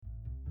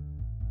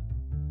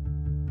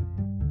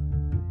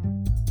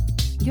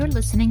You're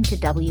listening to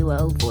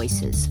WO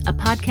Voices, a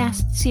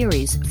podcast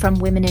series from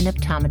Women in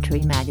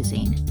Optometry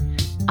magazine.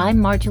 I'm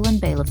Marjolin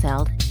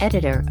Bielefeld,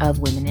 editor of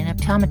Women in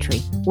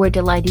Optometry. We're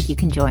delighted you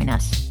can join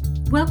us.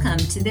 Welcome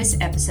to this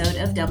episode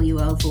of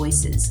WO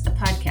Voices, a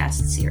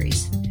podcast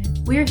series.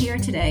 We're here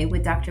today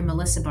with Dr.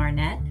 Melissa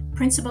Barnett,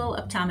 principal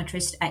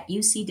optometrist at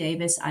UC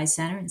Davis Eye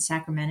Center in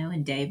Sacramento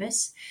and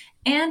Davis,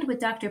 and with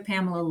Dr.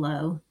 Pamela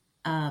Lowe,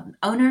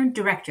 owner and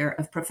director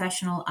of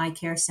Professional Eye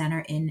Care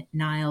Center in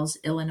Niles,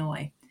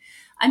 Illinois.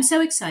 I'm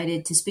so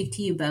excited to speak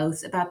to you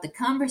both about the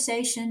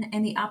conversation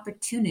and the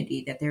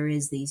opportunity that there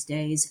is these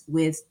days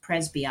with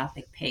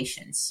presbyopic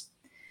patients.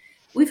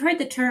 We've heard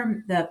the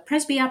term the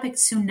presbyopic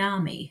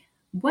tsunami.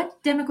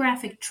 What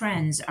demographic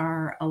trends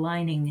are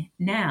aligning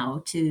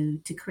now to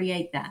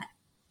create that?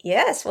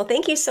 Yes, well,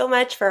 thank you so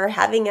much for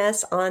having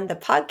us on the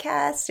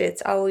podcast.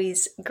 It's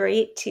always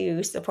great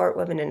to support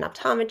women in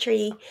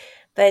optometry,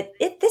 but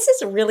this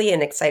is really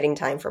an exciting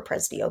time for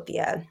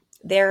presbyopia.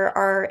 There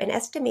are an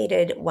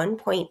estimated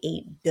 1.8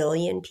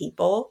 billion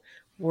people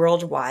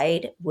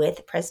worldwide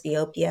with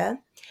presbyopia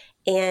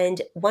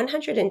and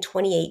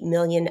 128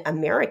 million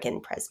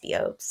American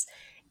presbyopes.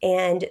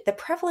 And the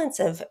prevalence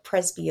of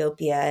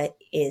presbyopia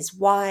is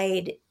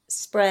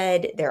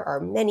widespread. There are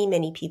many,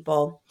 many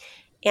people.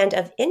 And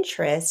of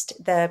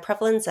interest, the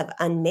prevalence of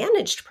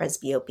unmanaged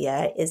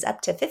presbyopia is up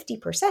to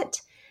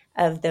 50%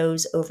 of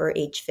those over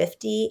age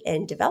 50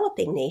 in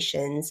developing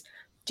nations,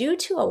 due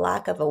to a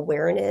lack of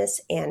awareness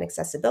and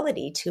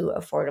accessibility to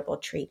affordable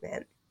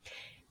treatment.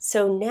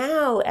 So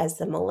now, as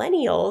the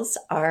millennials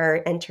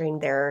are entering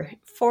their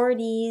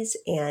 40s,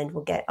 and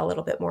we'll get a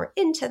little bit more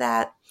into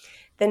that,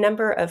 the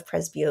number of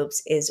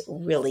presbyopes is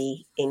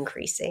really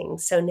increasing.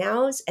 So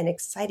now's an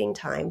exciting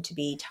time to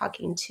be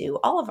talking to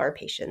all of our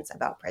patients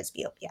about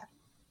presbyopia.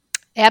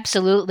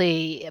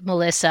 Absolutely,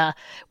 Melissa.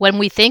 When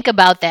we think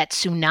about that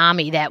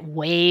tsunami, that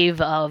wave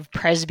of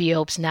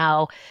presbyopes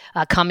now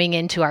coming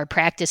into our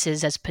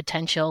practices as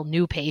potential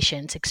new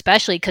patients,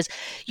 especially because,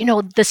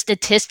 the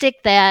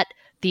statistic that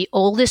the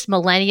oldest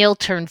millennial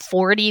turned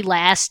 40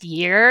 last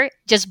year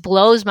just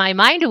blows my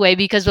mind away,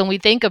 because when we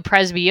think of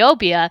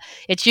presbyopia,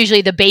 it's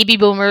usually the baby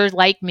boomers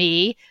like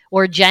me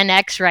or Gen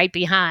X right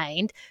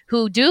behind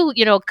who do,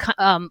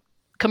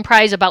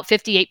 comprise about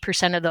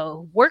 58% of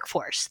the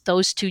workforce,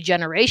 those two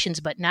generations.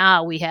 But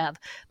now we have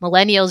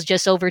millennials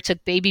just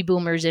overtook baby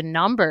boomers in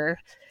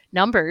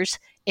numbers.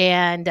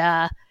 And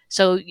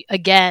so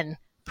again,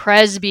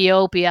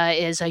 presbyopia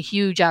is a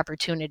huge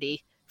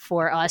opportunity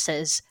for us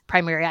as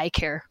primary eye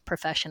care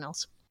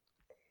professionals.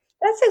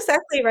 That's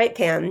exactly right,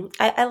 Pam.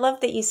 I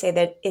love that you say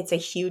that it's a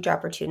huge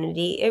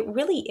opportunity. It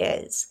really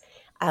is.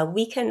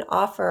 We can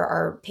offer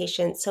our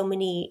patients so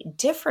many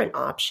different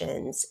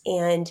options,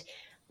 and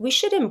we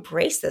should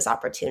embrace this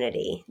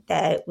opportunity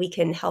that we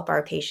can help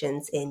our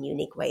patients in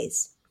unique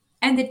ways.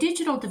 And the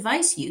digital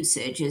device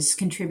usage is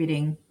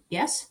contributing,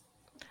 yes?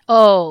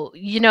 Oh,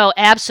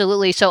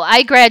 absolutely. So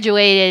I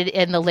graduated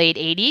in the late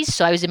 80s.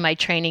 So I was in my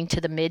training to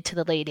the mid to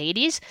the late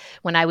 80s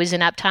when I was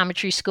in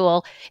optometry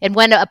school. And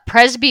when a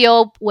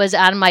presbyope was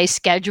on my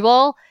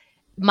schedule,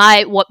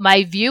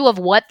 my view of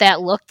what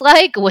that looked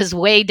like was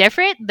way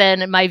different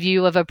than my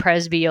view of a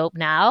presbyope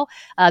now.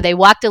 They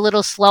walked a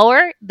little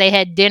slower. They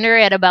had dinner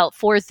at about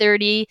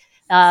 4:30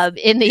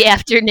 in the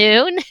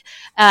afternoon.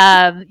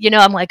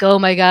 I'm like, oh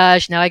my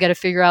gosh, now I got to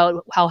figure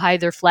out how high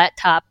their flat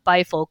top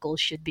bifocals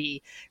should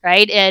be,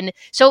 right? And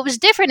so it was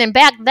different. And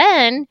back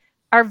then,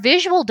 our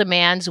visual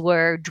demands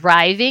were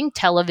driving,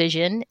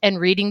 television, and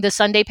reading the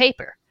Sunday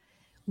paper.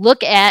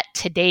 Look at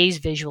today's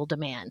visual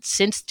demands.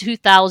 Since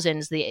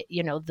 2000s, the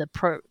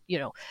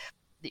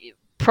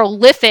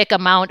prolific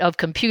amount of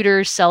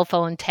computers, cell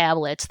phone,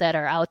 tablets that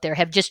are out there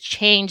have just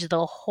changed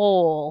the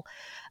whole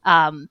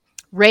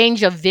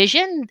range of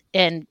vision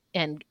and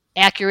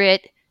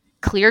accurate,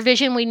 clear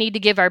vision we need to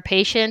give our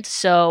patients.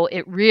 So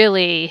it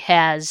really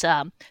has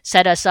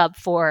set us up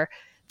for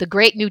the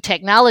great new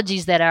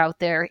technologies that are out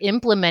there,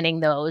 implementing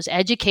those,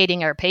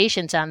 educating our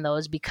patients on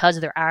those, because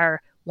there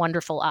are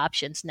wonderful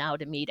options now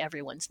to meet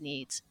everyone's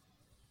needs.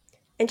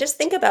 And just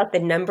think about the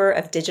number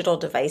of digital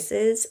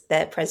devices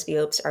that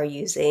presbyopes are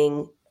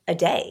using a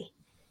day.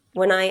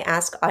 When I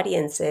ask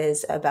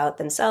audiences about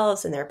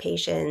themselves and their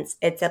patients,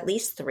 it's at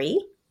least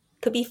 3,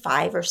 could be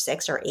 5 or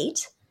 6 or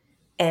 8.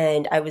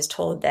 And I was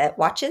told that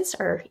watches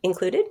are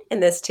included in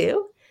this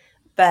too.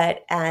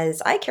 But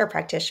as eye care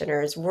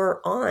practitioners,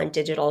 we're on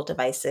digital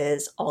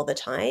devices all the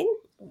time,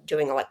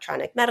 doing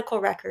electronic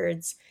medical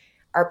records.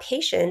 Our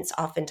patients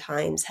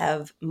oftentimes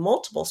have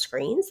multiple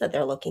screens that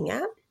they're looking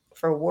at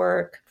for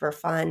work, for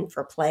fun,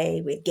 for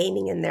play, with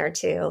gaming in there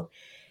too.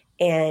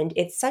 And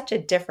it's such a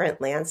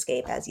different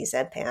landscape, as you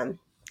said, Pam,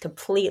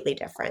 completely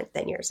different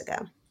than years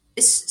ago.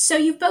 So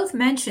you've both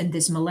mentioned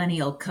this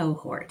millennial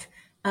cohort.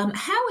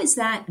 How is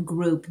that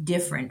group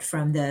different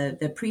from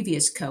the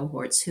previous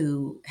cohorts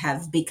who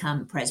have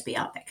become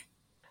presbyopic?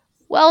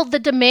 Well, the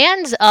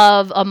demands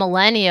of a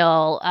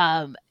millennial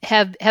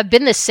have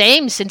been the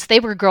same since they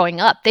were growing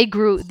up. They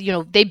grew,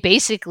 they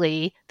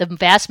basically, the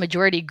vast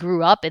majority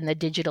grew up in the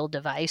digital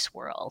device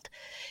world.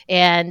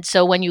 And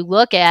so when you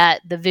look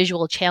at the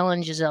visual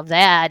challenges of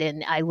that,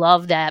 and I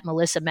love that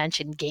Melissa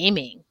mentioned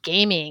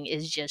gaming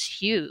is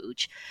just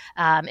huge.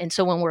 And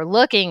so when we're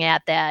looking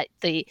at that,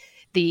 the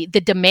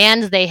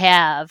demands they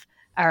have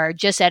are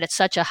just at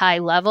such a high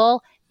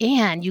level.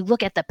 And you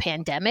look at the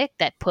pandemic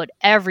that put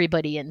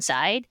everybody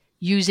inside,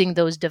 using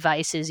those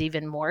devices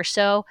even more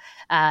so.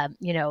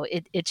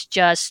 It's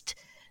just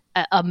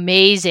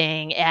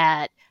amazing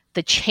at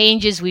the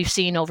changes we've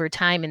seen over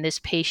time in this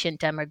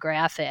patient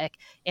demographic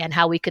and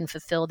how we can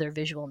fulfill their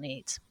visual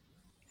needs.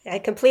 I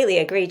completely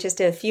agree. Just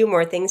a few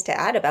more things to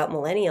add about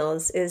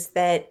millennials is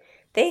that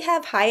they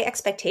have high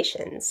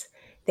expectations.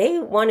 They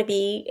want to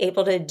be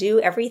able to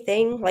do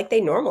everything like they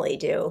normally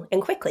do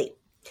and quickly.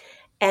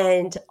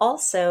 And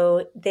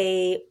also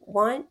they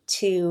want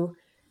to,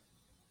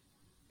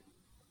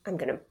 I'm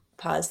going to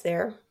pause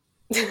there.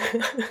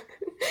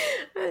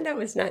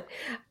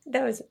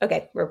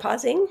 Okay. We're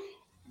pausing.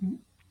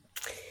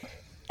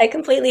 I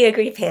completely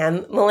agree,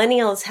 Pam.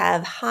 Millennials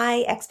have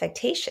high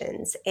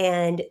expectations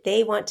and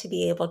they want to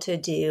be able to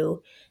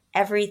do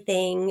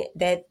everything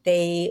that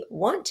they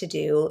want to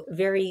do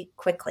very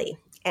quickly.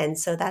 And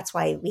so that's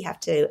why we have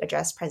to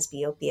address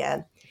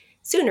presbyopia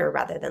sooner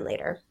rather than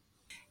later.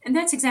 And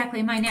that's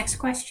exactly my next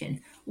question.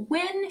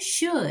 When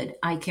should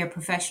eye care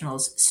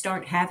professionals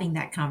start having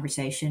that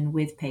conversation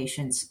with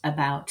patients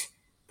about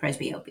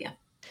presbyopia?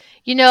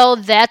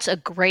 That's a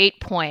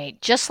great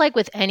point. Just like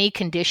with any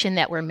condition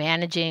that we're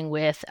managing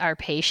with our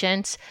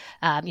patients,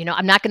 I'm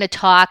not going to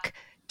talk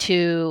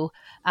to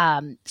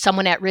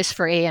someone at risk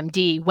for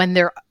AMD when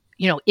they're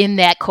in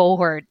that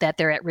cohort that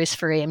they're at risk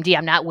for AMD.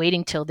 I'm not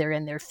waiting till they're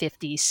in their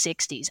 50s,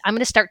 60s. I'm going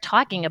to start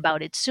talking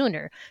about it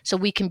sooner so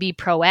we can be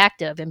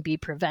proactive and be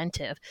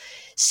preventive.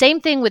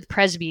 Same thing with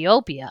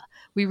presbyopia.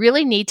 We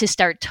really need to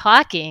start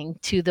talking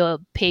to the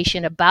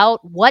patient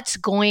about what's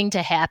going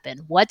to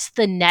happen, what's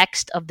the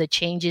next of the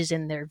changes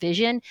in their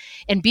vision,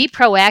 and be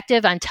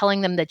proactive on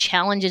telling them the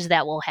challenges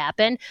that will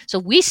happen. So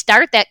we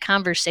start that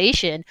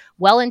conversation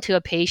well into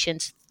a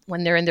patient's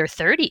when they're in their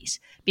 30s,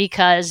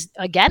 because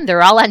again,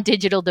 they're all on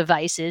digital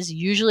devices.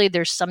 Usually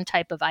there's some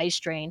type of eye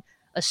strain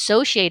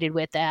associated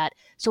with that.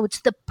 So it's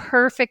the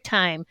perfect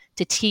time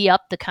to tee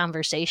up the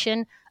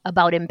conversation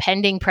about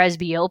impending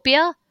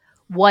presbyopia,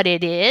 what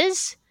it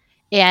is,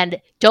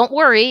 and don't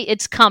worry,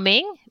 it's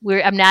coming.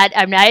 I'm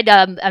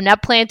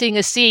not planting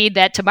a seed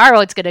that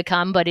tomorrow it's going to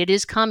come, but it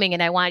is coming,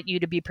 and I want you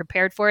to be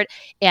prepared for it.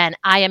 And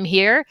I am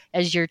here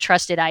as your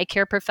trusted eye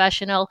care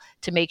professional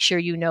to make sure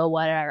you know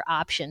what our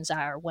options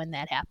are when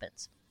that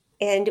happens.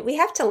 And we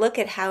have to look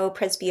at how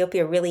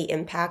presbyopia really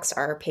impacts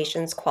our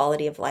patients'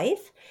 quality of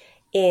life.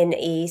 In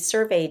a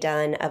survey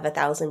done of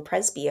 1,000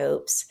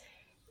 presbyopes,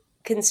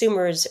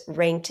 consumers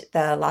ranked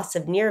the loss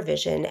of near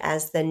vision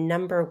as the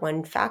number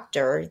one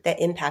factor that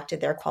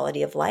impacted their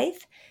quality of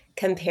life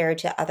compared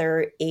to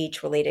other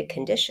age-related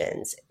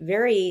conditions.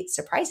 Very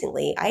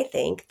surprisingly, I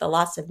think the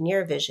loss of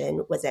near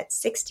vision was at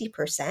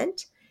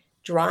 60%.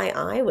 Dry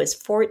eye was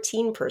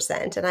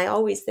 14%. And I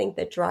always think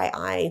that dry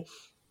eye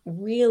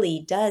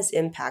really does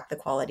impact the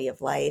quality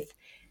of life.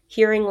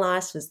 Hearing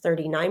loss was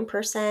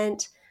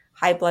 39%.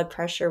 High blood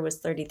pressure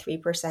was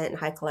 33%. And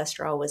high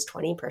cholesterol was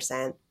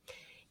 20%.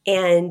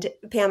 And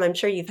Pam, I'm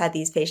sure you've had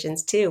these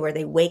patients too, where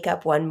they wake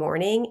up one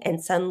morning and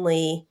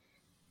suddenly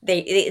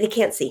they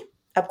can't see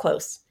up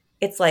close.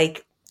 It's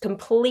like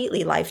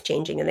completely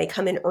life-changing, and they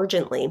come in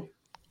urgently.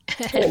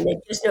 And they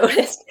just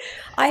noticed,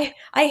 I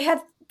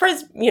have,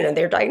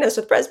 they're diagnosed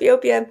with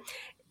presbyopia,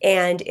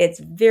 and it's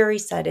very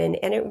sudden,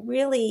 and it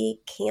really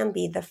can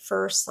be the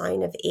first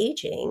sign of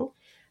aging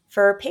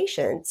for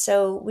patients.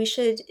 So we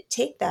should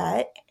take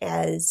that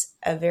as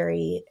a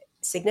very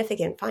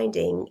significant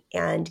finding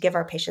and give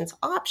our patients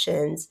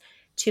options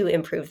to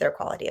improve their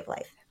quality of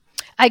life.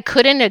 I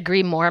couldn't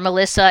agree more,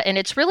 Melissa. And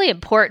it's really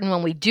important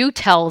when we do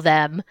tell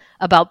them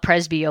about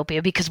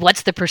presbyopia, because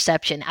what's the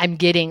perception? I'm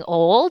getting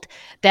old,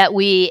 that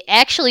we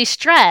actually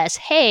stress,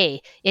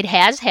 hey, it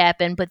has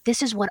happened, but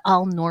this is what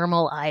all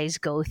normal eyes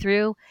go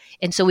through.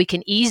 And so we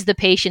can ease the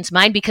patient's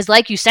mind, because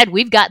like you said,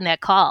 we've gotten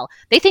that call.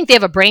 They think they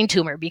have a brain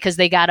tumor because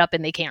they got up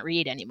and they can't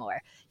read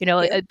anymore.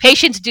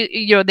 Patients do,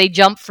 they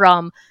jump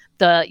from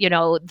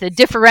the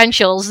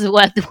differentials,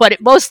 what it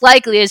most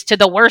likely is, to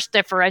the worst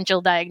differential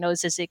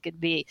diagnosis it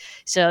could be.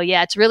 So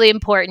yeah, it's really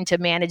important to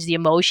manage the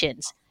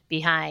emotions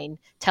behind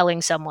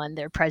telling someone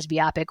they're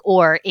presbyopic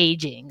or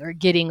aging or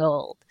getting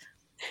old.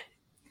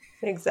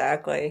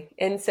 Exactly.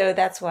 And so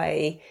that's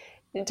why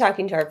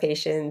talking to our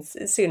patients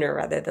sooner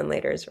rather than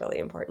later is really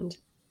important.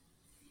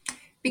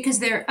 Because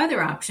their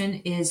other option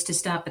is to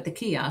stop at the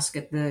kiosk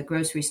at the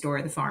grocery store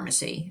or the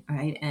pharmacy,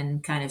 right?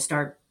 And kind of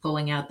start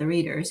pulling out the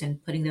readers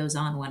and putting those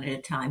on one at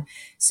a time.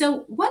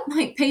 So what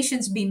might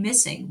patients be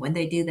missing when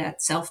they do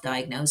that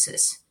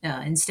self-diagnosis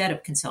instead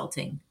of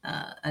consulting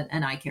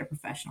an eye care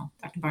professional?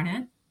 Dr.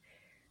 Barnett?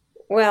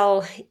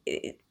 Well,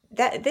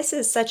 this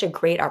is such a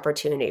great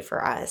opportunity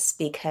for us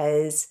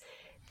because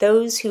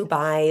those who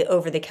buy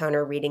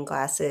over-the-counter reading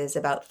glasses,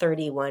 about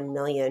 31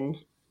 million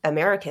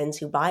Americans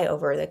who buy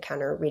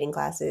over-the-counter reading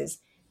glasses,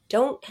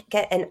 don't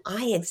get an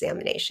eye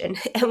examination.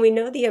 And we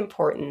know the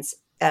importance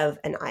of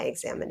an eye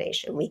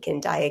examination. We can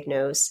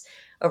diagnose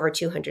over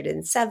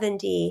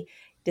 270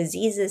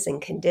 diseases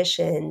and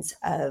conditions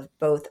of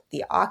both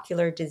the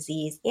ocular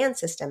disease and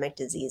systemic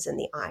disease in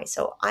the eye.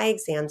 So eye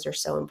exams are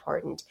so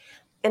important.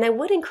 And I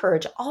would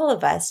encourage all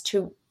of us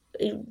to,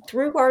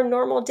 through our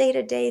normal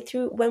day-to-day,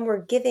 through when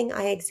we're giving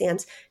eye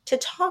exams, to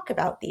talk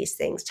about these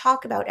things,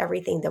 talk about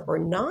everything that we're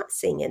not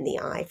seeing in the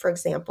eye. For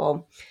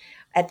example,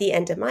 at the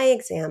end of my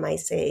exam, I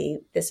say,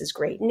 this is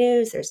great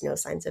news. There's no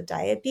signs of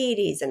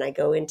diabetes. And I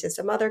go into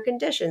some other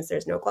conditions.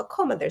 There's no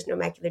glaucoma. There's no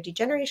macular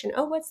degeneration.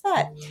 Oh, what's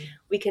that?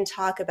 We can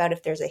talk about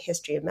if there's a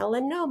history of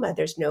melanoma.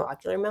 There's no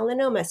ocular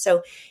melanoma.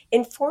 So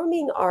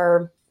informing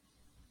our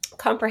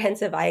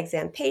comprehensive eye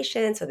exam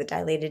patients or the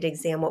dilated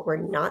exam, what we're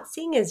not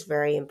seeing is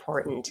very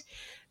important.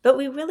 But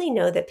we really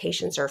know that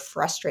patients are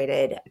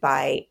frustrated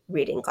by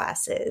reading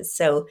glasses.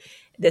 So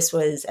this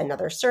was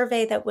another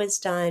survey that was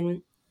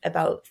done.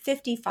 About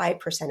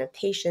 55% of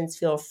patients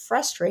feel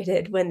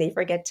frustrated when they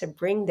forget to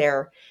bring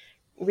their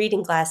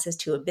reading glasses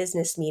to a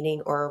business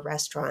meeting or a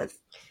restaurant.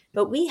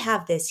 But we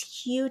have this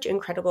huge,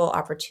 incredible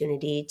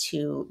opportunity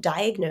to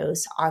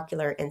diagnose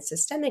ocular and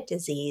systemic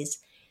disease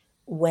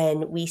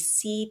when we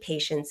see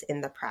patients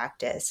in the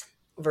practice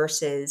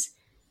versus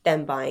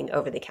them buying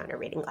over-the-counter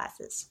reading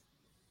glasses.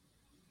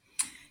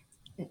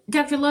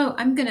 Dr. Lowe,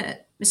 I'm going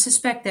to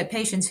suspect that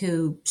patients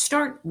who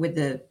start with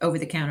the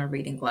over-the-counter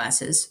reading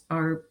glasses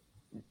are,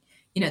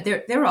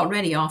 they're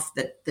already off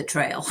the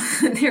trail.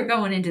 They're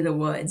going into the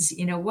woods.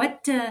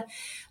 What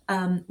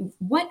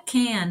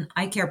can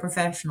eye care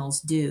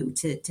professionals do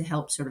to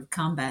help sort of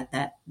combat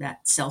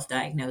that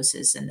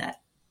self-diagnosis and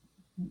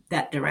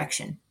that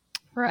direction?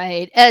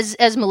 Right.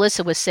 As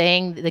Melissa was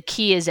saying, the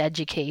key is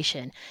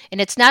education.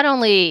 And it's not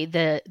only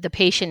the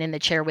patient in the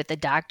chair with the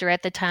doctor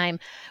at the time.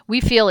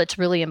 We feel it's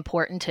really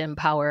important to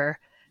empower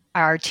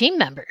our team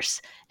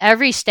members.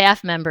 Every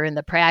staff member in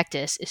the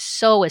practice is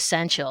so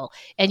essential.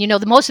 And,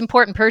 the most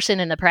important person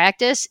in the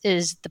practice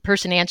is the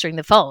person answering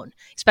the phone,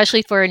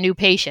 especially for a new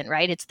patient,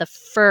 right? It's the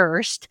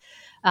first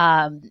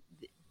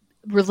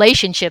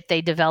relationship they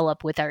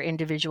develop with our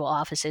individual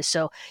offices.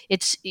 So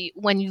it's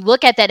when you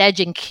look at that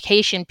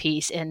education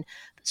piece and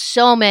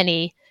so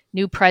many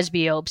new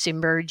presbyopes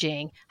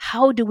emerging,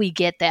 how do we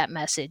get that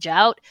message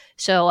out?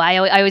 So I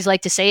always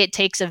like to say it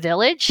takes a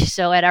village.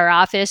 So at our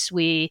office,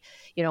 we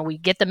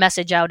get the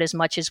message out as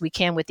much as we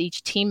can with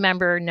each team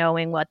member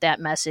knowing what that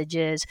message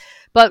is.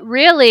 But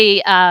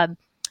really,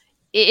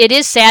 it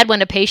is sad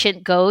when a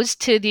patient goes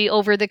to the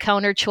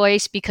over-the-counter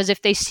choice, because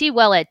if they see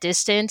well at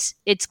distance,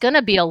 it's going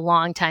to be a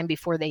long time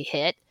before they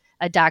hit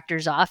a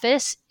doctor's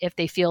office if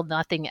they feel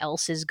nothing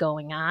else is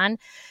going on.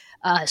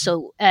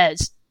 So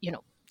as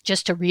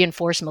just to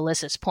reinforce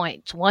Melissa's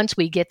point, once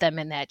we get them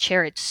in that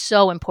chair, it's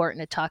so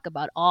important to talk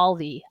about all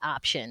the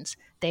options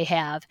they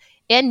have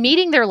and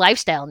meeting their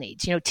lifestyle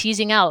needs,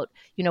 teasing out,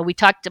 we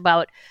talked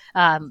about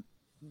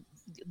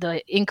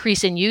the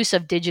increase in use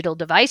of digital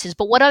devices,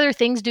 but what other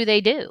things do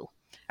they do?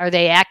 Are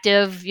they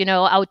active,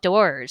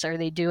 outdoors? Are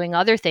they doing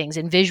other things?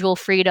 And visual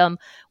freedom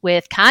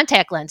with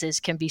contact lenses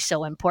can be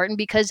so important,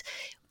 because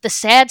the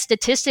sad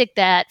statistic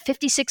that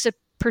 56%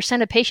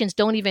 of patients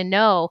don't even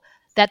know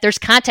that there's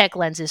contact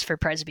lenses for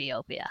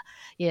presbyopia,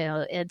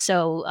 and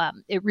so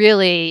it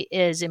really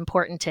is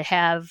important to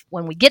have,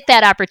 when we get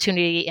that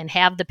opportunity and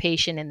have the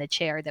patient in the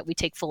chair, that we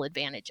take full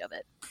advantage of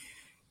it.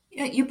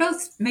 You're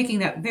both making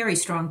that very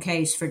strong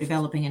case for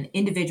developing an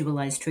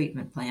individualized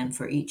treatment plan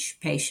for each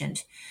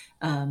patient,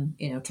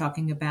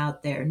 talking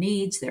about their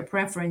needs, their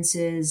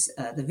preferences,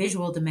 the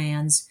visual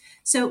demands.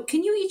 So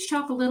can you each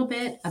talk a little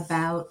bit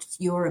about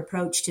your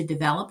approach to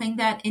developing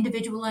that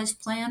individualized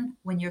plan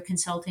when you're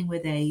consulting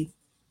with a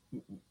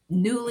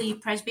newly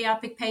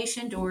presbyopic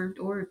patient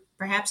or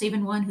perhaps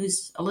even one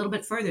who's a little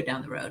bit further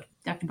down the road?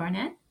 Dr.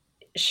 Barnett?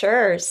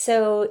 Sure.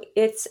 So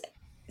it's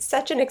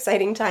such an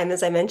exciting time,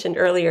 as I mentioned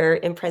earlier,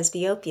 in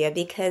presbyopia,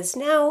 because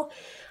now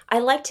I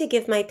like to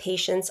give my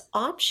patients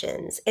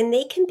options, and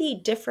they can be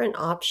different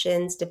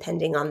options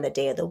depending on the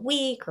day of the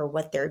week or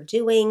what they're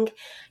doing.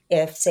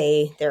 If,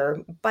 say, they're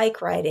bike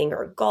riding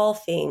or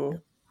golfing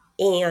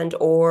and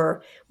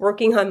or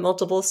working on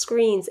multiple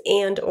screens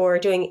and or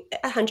doing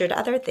 100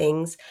 other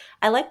things,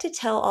 I like to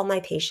tell all my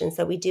patients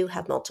that we do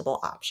have multiple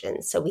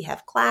options. So we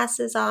have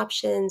glasses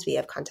options, we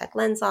have contact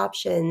lens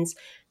options,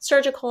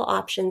 surgical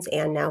options,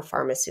 and now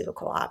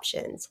pharmaceutical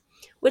options,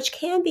 which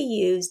can be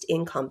used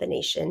in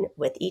combination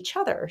with each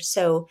other.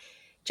 So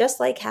just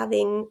like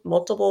having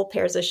multiple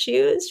pairs of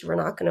shoes, we're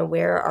not going to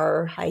wear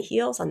our high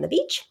heels on the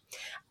beach.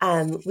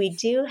 We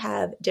do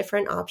have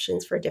different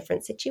options for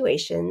different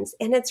situations,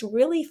 and it's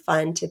really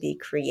fun to be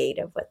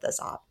creative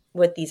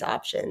with these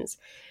options.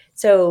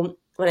 So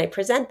when I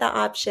present the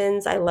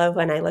options, I love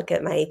when I look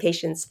at my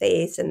patient's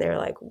face and they're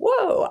like,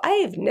 whoa,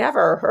 I've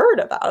never heard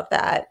about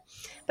that.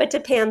 But to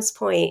Pam's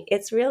point,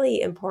 it's really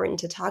important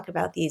to talk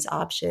about these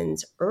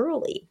options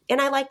early.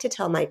 And I like to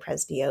tell my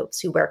presbyopes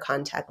who wear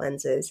contact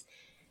lenses,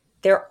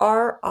 there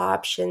are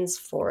options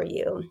for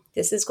you.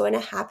 This is going to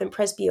happen.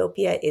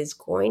 Presbyopia is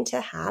going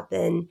to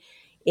happen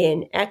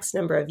in X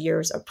number of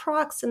years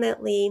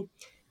approximately,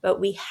 but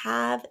we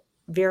have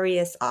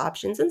various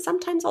options. And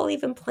sometimes I'll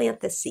even plant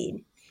the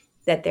seed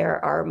that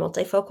there are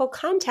multifocal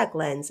contact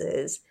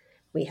lenses.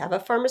 We have a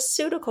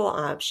pharmaceutical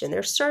option.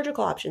 There's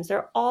surgical options. There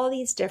are all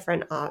these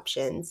different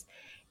options.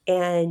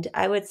 And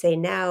I would say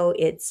now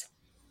it's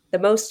the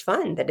most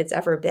fun that it's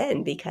ever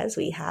been because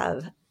we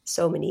have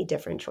so many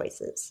different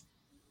choices.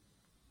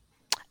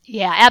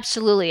 Yeah,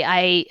 absolutely.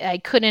 I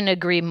couldn't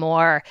agree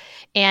more.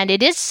 And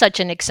it is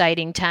such an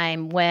exciting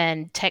time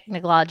when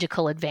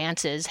technological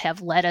advances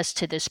have led us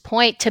to this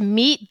point to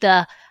meet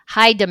the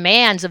high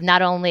demands of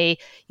not only,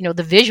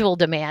 the visual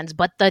demands,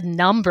 but the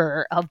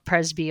number of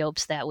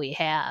presbyopes that we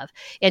have.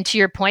 And to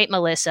your point,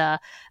 Melissa,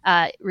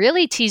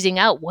 really teasing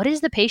out what is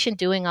the patient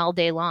doing all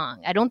day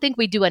long? I don't think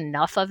we do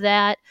enough of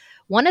that.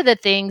 One of the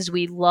things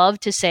we love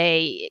to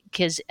say,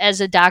 because as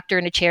a doctor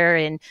in a chair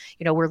and,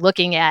 we're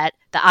looking at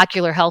the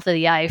ocular health of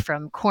the eye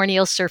from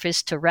corneal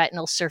surface to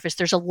retinal surface,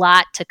 there's a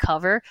lot to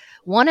cover.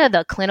 One of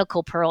the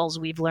clinical pearls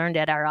we've learned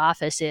at our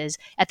office is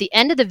at the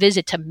end of the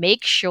visit to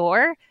make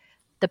sure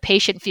the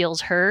patient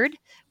feels heard,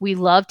 we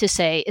love to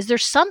say, is there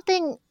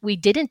something we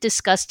didn't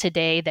discuss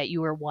today that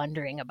you were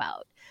wondering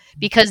about?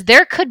 Because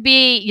there could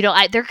be,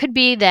 there could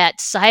be that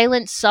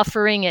silent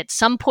suffering at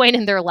some point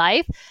in their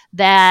life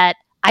that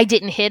I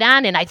didn't hit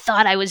on, and I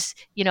thought I was,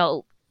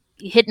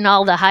 hitting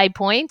all the high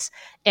points.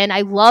 And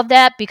I love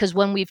that because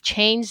when we've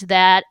changed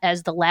that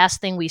as the last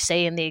thing we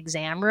say in the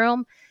exam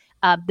room,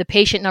 the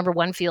patient, number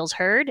one, feels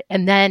heard,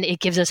 and then it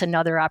gives us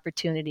another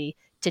opportunity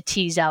to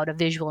tease out a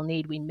visual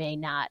need we may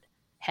not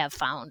have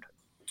found.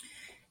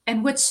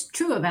 And what's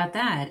true about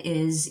that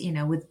is,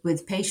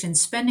 with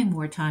patients spending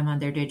more time on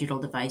their digital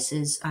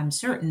devices, I'm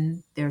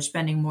certain they're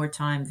spending more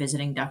time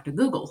visiting Dr.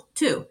 Google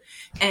too.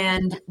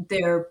 And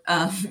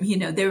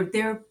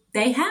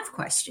they have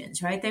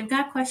questions, right? They've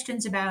got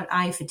questions about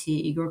eye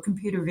fatigue or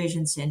computer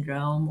vision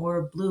syndrome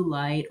or blue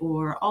light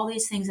or all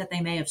these things that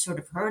they may have sort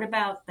of heard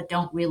about, but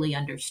don't really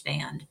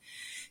understand.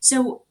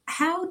 So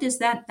how does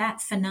that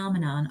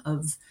phenomenon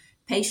of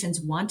patients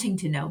wanting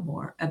to know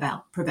more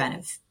about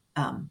preventive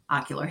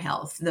ocular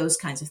health, those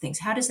kinds of things,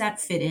 how does that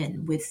fit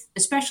in with,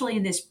 especially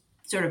in this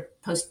sort of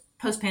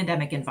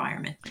post-pandemic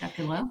environment,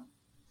 Dr. Lowe?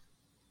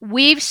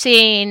 We've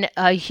seen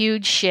a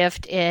huge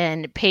shift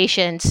in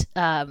patients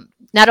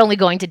not only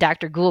going to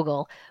Dr.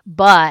 Google,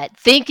 but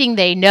thinking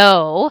they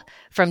know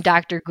from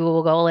Dr.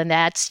 Google, and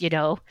that's,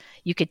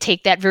 you could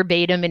take that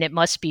verbatim and it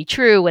must be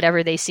true,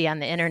 whatever they see on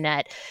the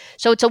internet.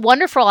 So it's a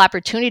wonderful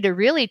opportunity to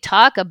really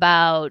talk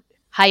about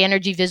high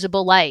energy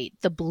visible light,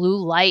 the blue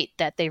light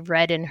that they've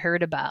read and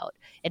heard about,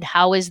 and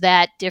how is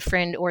that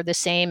different or the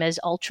same as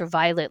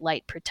ultraviolet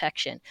light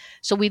protection.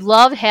 So we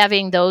love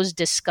having those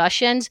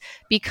discussions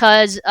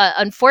because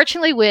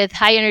unfortunately with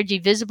high energy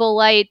visible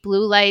light,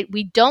 blue light,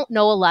 we don't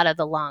know a lot of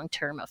the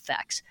long-term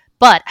effects.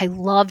 But I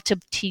love to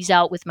tease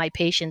out with my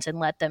patients and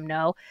let them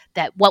know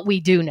that what we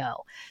do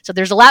know. So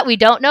there's a lot we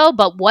don't know,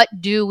 but what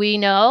do we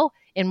know?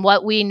 And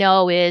what we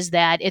know is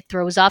that it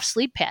throws off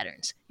sleep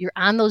patterns. You're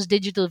on those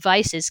digital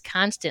devices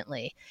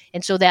constantly.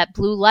 And so that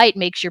blue light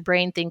makes your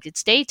brain think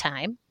it's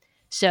daytime.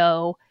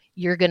 So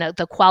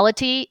the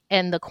quality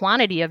and the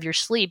quantity of your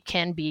sleep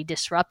can be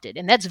disrupted.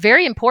 And that's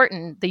very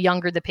important the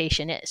younger the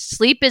patient is.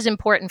 Sleep is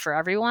important for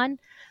everyone.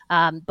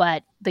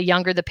 But the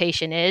younger the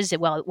patient is,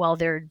 while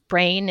their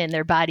brain and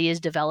their body is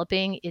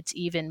developing, it's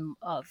even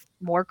of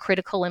more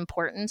critical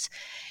importance.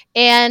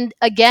 And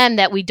again,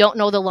 that we don't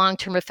know the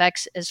long-term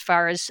effects as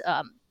far as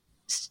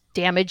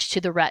damage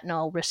to the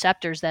retinal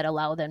receptors that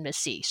allow them to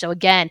see. So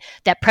again,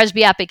 that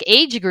presbyopic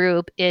age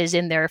group is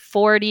in their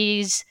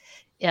 40s,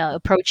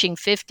 approaching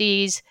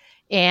 50s,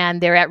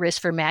 and they're at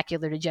risk for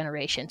macular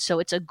degeneration. So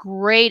it's a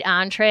great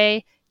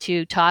entree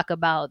to talk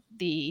about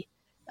the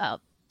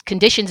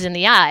conditions in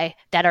the eye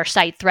that are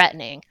sight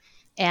threatening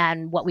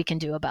and what we can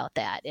do about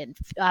that. And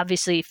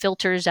obviously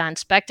filters on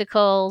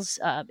spectacles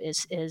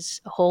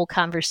is a whole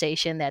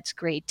conversation that's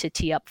great to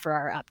tee up for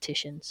our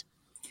opticians.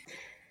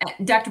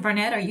 Dr.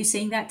 Barnett, are you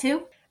seeing that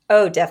too?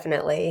 Oh,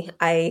 definitely.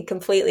 I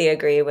completely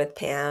agree with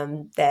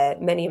Pam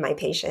that many of my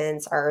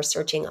patients are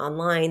searching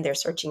online. They're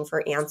searching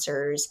for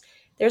answers.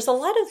 There's a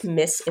lot of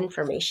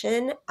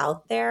misinformation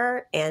out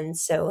there. And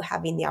so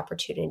having the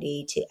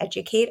opportunity to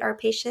educate our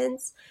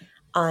patients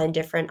on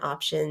different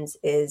options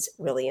is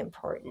really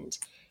important.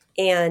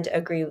 And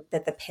agree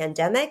that the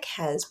pandemic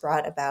has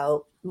brought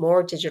about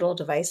more digital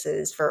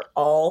devices for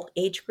all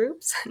age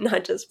groups,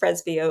 not just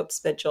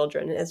presbyopes, but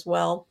children as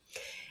well.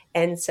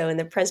 And so in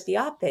the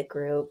presbyopic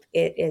group,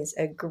 it is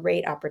a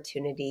great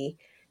opportunity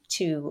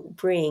to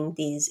bring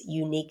these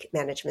unique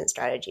management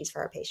strategies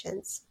for our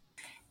patients.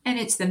 And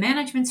it's the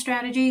management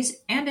strategies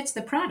and it's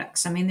the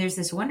products. I mean, there's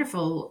this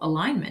wonderful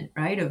alignment,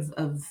 right,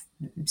 of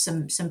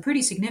some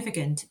pretty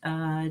significant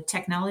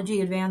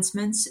technology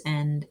advancements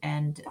and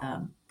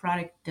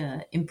product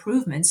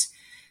improvements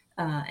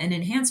and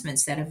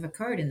enhancements that have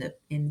occurred in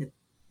the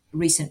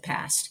recent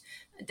past.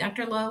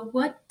 Dr. Lowe,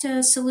 what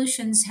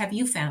solutions have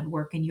you found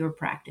work in your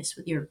practice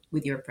with your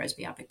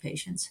presbyopic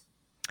patients?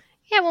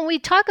 Yeah, when we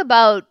talk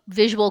about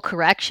visual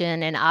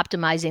correction and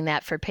optimizing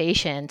that for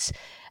patients,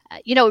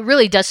 it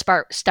really does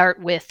start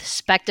with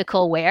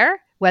spectacle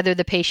wear, whether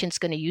the patient's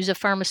going to use a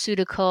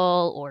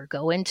pharmaceutical or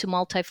go into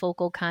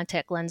multifocal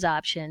contact lens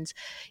options.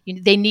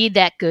 They need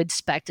that good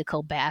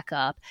spectacle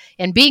backup.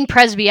 And being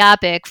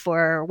presbyopic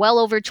for well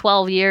over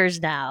 12 years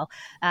now,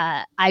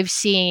 I've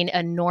seen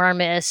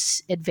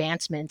enormous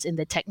advancements in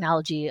the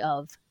technology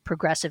of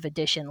progressive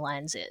addition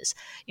lenses.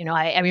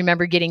 I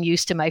remember getting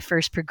used to my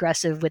first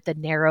progressive with the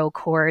narrow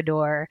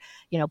corridor,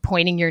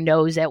 pointing your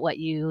nose at what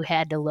you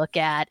had to look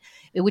at,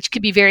 which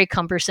could be very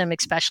cumbersome,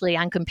 especially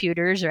on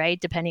computers, right?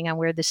 Depending on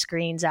where the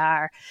screens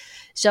are.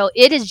 So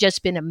it has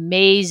just been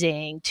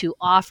amazing to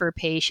offer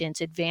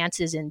patients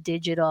advances in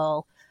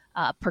digital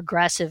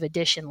progressive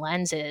addition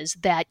lenses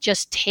that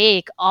just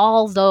take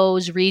all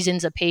those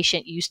reasons a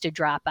patient used to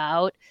drop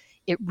out.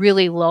 It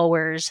really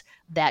lowers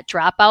that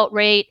dropout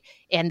rate,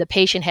 and the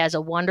patient has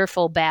a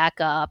wonderful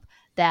backup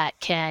that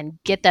can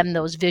get them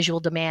those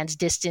visual demands,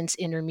 distance,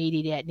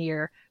 intermediate,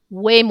 near,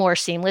 way more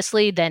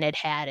seamlessly than it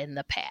had in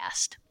the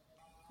past.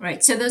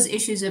 Right. So those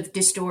issues of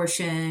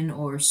distortion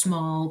or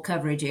small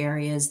coverage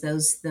areas,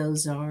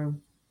 those are,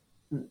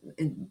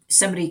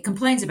 somebody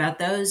complains about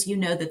those,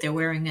 that they're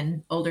wearing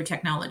an older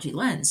technology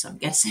lens, I'm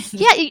guessing.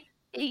 Yeah,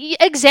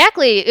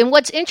 exactly. And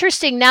what's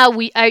interesting now,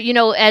 we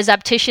are, as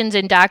opticians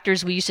and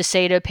doctors, we used to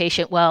say to a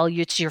patient, well,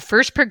 it's your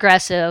first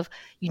progressive.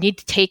 You need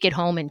to take it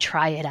home and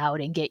try it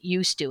out and get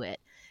used to it.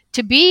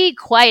 To be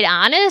quite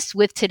honest,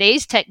 with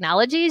today's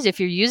technologies,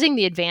 if you're using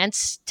the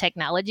advanced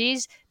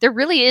technologies, there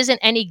really isn't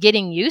any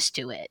getting used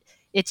to it.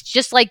 It's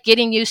just like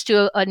getting used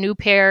to a new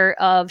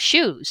pair of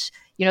shoes.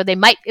 It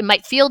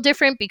might feel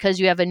different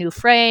because you have a new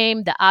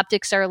frame, the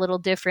optics are a little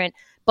different,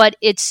 but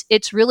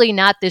it's really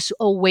not this,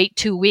 wait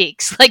 2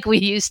 weeks, like we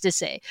used to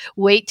say,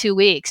 wait 2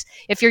 weeks.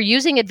 If you're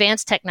using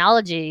advanced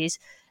technologies,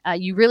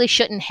 you really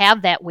shouldn't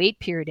have that wait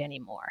period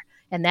anymore.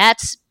 And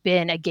that's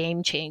been a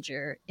game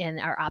changer in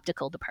our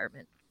optical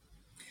department.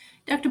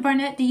 Dr.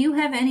 Barnett, do you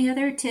have any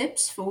other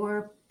tips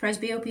for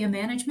presbyopia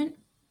management?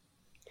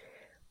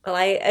 Well,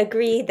 I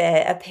agree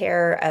that a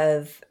pair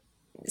of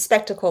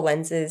spectacle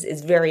lenses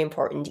is very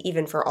important,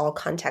 even for all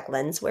contact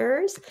lens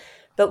wearers.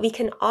 But we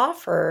can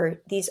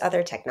offer these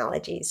other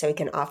technologies. So we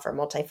can offer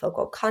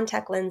multifocal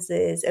contact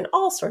lenses and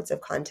all sorts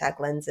of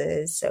contact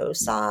lenses. So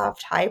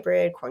soft,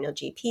 hybrid, corneal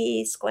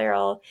GP,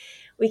 scleral.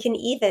 We can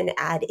even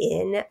add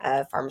in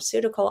a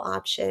pharmaceutical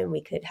option.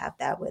 We could have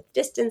that with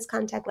distance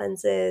contact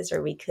lenses,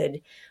 or we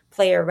could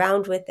play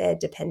around with it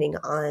depending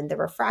on the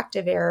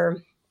refractive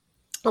error,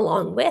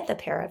 along with a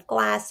pair of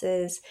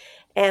glasses.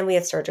 And we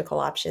have surgical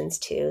options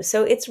too.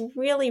 So it's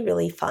really,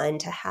 really fun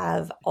to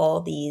have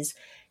all these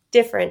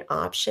different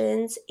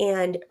options.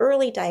 And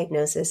early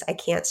diagnosis, I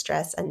can't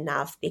stress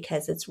enough,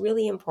 because it's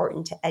really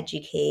important to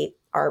educate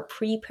our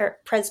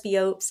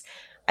pre-presbyopes.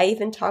 I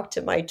even talked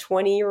to my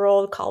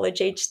 20-year-old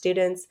college-age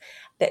students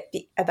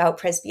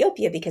about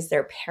presbyopia, because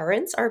their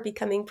parents are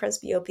becoming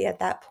presbyopia at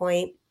that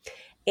point,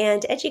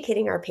 and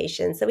educating our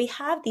patients that we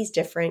have these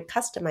different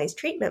customized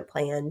treatment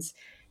plans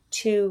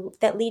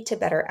that lead to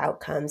better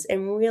outcomes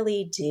and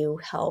really do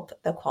help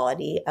the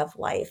quality of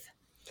life.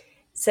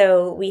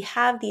 So we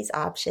have these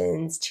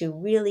options to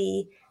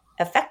really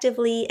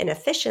effectively and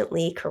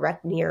efficiently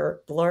correct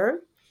near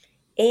blur.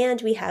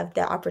 And we have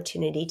the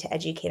opportunity to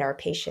educate our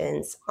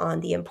patients on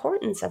the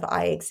importance of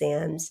eye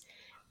exams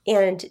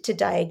and to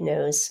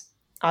diagnose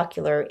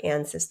ocular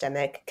and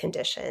systemic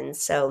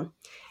conditions. So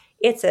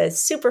it's a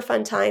super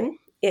fun time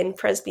in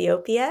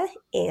presbyopia,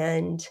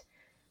 and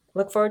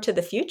look forward to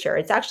the future.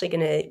 It's actually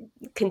going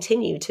to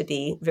continue to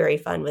be very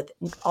fun with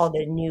all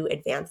the new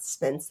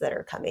advancements that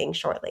are coming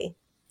shortly.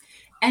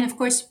 And of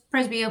course,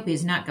 presbyopia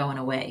is not going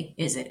away,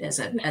 is it, as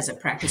a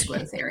practice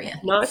growth area?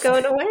 Not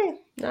going away.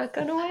 Not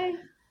going away.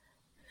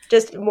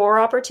 Just more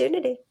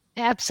opportunity.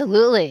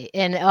 Absolutely.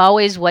 And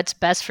always what's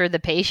best for the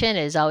patient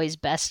is always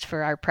best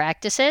for our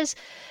practices.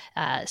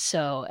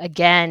 So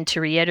again,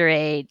 to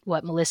reiterate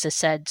what Melissa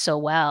said so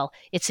well,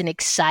 it's an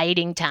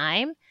exciting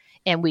time.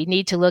 And we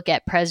need to look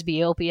at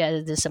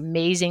presbyopia as this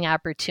amazing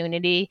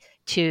opportunity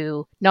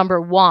to, number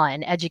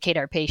one, educate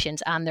our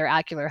patients on their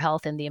ocular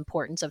health and the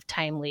importance of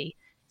timely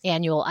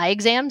annual eye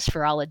exams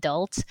for all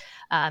adults,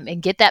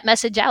 and get that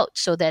message out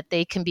so that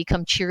they can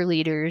become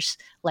cheerleaders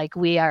like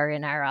we are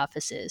in our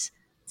offices.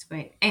 It's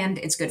great. And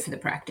it's good for the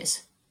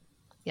practice.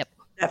 Yep,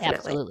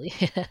 Definitely. absolutely.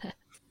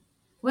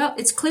 Well,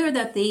 it's clear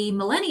that the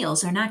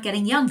millennials are not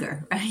getting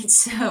younger, right?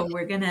 So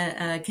we're going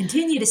to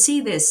continue to see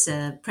this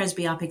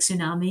presbyopic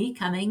tsunami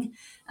coming,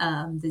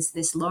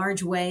 this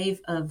large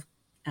wave of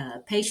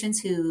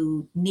patients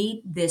who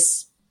need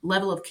this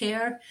level of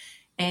care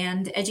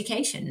and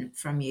education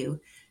from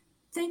you.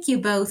 Thank you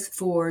both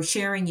for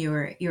sharing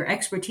your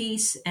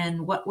expertise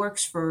and what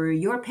works for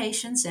your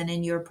patients and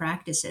in your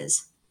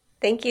practices.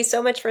 Thank you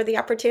so much for the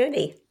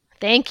opportunity.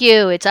 Thank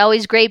you. It's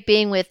always great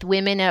being with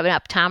women in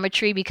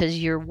optometry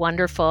because you're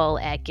wonderful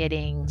at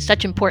getting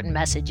such important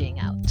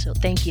messaging out. So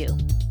thank you.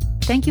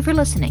 Thank you for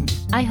listening.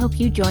 I hope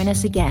you join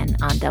us again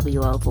on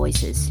WO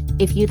Voices.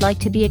 If you'd like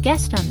to be a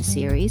guest on the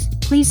series,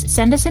 please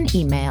send us an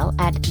email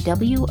at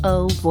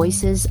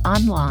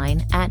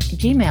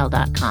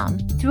wovoicesonline@gmail.com,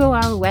 through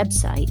our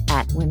website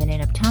at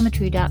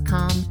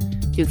womeninoptometry.com,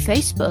 through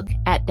Facebook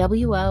at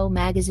WO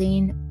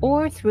Magazine,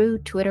 or through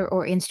Twitter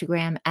or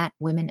Instagram at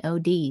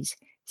WomenODs.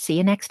 See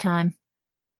you next time.